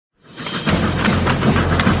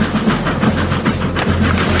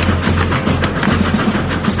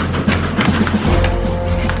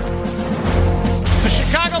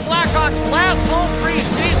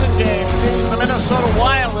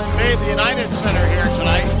Center here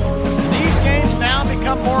tonight. These games now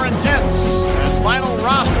become more intense as final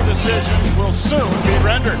roster decisions will soon be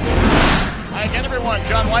rendered. Hi again, everyone.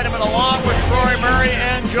 John Whiteman along with Troy Murray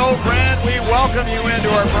and Joe Brand. We welcome you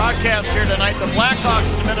into our broadcast here tonight. The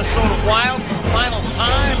Blackhawks and the Minnesota Wild for the final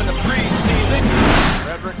time in the preseason.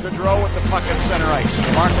 Frederick Gaudreau with the puck at center ice.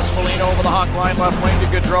 Marcus Foligno over the Hawk line, left wing to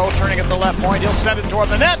Gaudreau, turning at the left point. He'll send it toward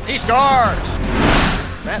the net. He scores!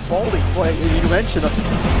 Matt Boldy, boy, you mentioned him.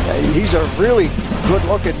 He's a really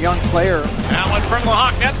good-looking young player. Now in front of the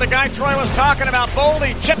Hawk net, the guy Troy was talking about,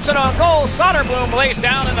 Boldy, chips it on goal. Soderblom lays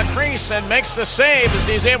down in the crease and makes the save as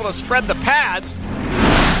he's able to spread the pads.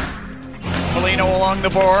 Foligno along the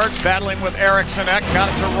boards, battling with Eriksson Ek. Got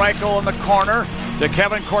it to Reichel in the corner. To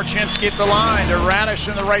Kevin Korchinski at the line. To Radish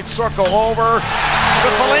in the right circle. Over to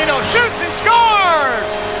Foligno. Shoots and scores!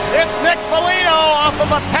 It's Nick Foligno off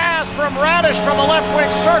of a pass from Radish from the left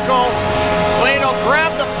wing circle. Foligno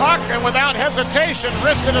grabbed the puck and without hesitation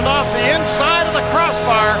wristed it off the inside of the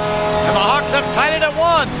crossbar. And the Hawks have tied it at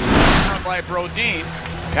 1. By Brodin.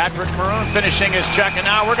 Patrick Maroon finishing his check, and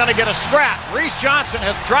now we're going to get a scrap. Reese Johnson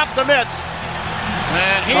has dropped the mitts.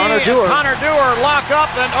 And he and Connor Dewar lock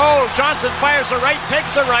up, and Johnson fires a right,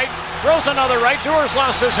 takes a right, throws another right. Dewar's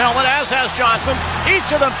lost his helmet, as has Johnson. Each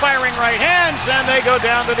of them firing right hands, and they go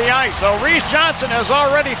down to the ice. So Reese Johnson has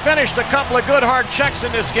already finished a couple of good hard checks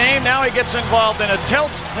in this game. Now he gets involved in a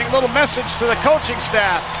tilt. I think a little message to the coaching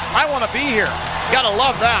staff. I want to be here. Gotta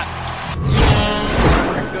love that.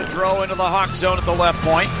 Good draw into the Hawk zone at the left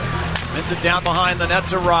point. Mints it down behind the net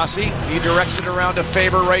to Rossi. He directs it around to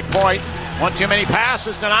Faber, right point. One too many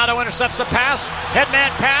passes. Donato intercepts the pass. Headman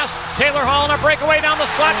pass. Taylor Hall in a breakaway down the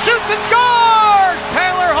slot. Shoots and scores!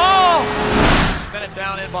 Taylor Hall! Spin it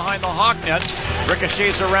down in behind the Hawk net.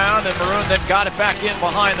 Ricochets around, and Maroon then got it back in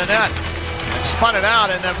behind the net. And spun it out,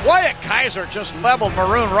 and then Wyatt Kaiser just leveled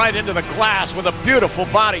Maroon right into the glass with a beautiful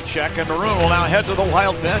body check, and Maroon will now head to the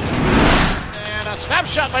Wild bench. And a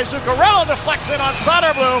snapshot by Zuccarello deflects in on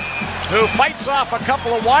Soderblom, who fights off a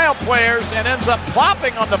couple of Wild players and ends up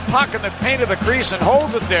plopping on the puck in the paint of the crease and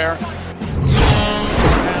holds it there.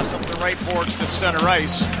 Pass up the right boards to center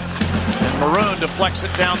ice. And Maroon deflects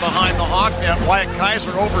it down behind the Hawk net. Wyatt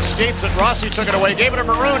Kaiser overstates it. Rossi took it away, gave it to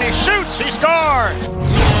Maroon. He shoots, he scores!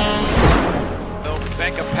 They'll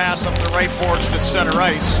bank a pass up the right boards to center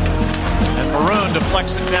ice. And Maroon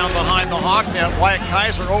deflects it down behind the Hawk net. Wyatt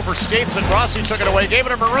Kaiser overstates it. Rossi took it away, gave it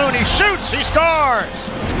to Maroon. He shoots, he scores!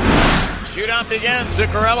 Shootout begins.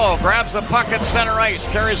 Zuccarello grabs the puck at center ice,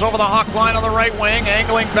 carries over the Hawk line on the right wing,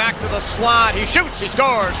 angling back to the slot. He shoots, he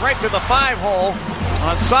scores right to the 5-hole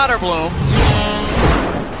on Soderblom.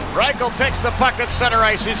 Reichel takes the puck at center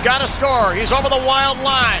ice. He's got to score. He's over the Wild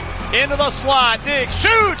line, into the slot. Diggs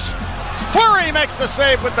shoots. Fleury makes the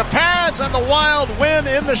save with the pads, and the Wild win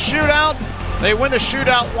in the shootout. They win the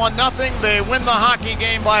shootout 1-0. They win the hockey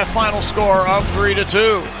game by a final score of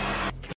 3-2.